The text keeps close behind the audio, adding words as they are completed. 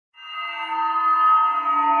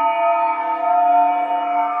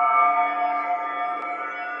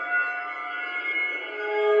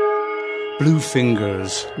Blue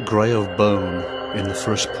fingers, grey of bone in the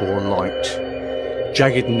first poor light,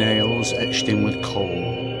 jagged nails etched in with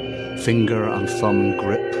coal, finger and thumb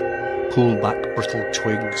grip, pull back brittle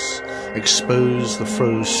twigs, expose the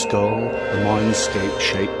froze skull, the mindscape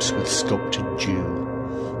shapes with sculpted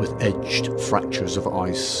dew, with edged fractures of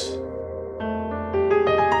ice.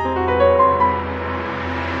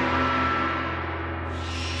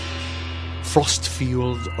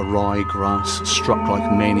 Frost-field awry grass struck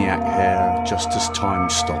like maniac hair just as time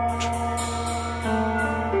stopped.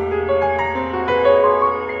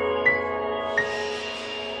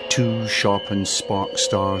 Two sharpened spark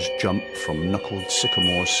stars jump from knuckled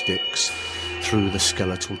sycamore sticks through the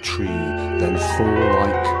skeletal tree, then fall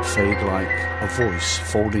like, fade like, a voice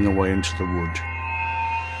folding away into the wood.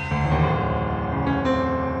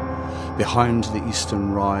 Behind the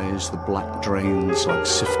eastern rise, the black drains like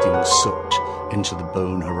sifting soot into the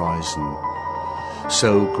bone horizon.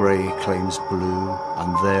 So grey claims blue,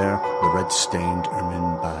 and there the red-stained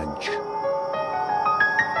ermine badge.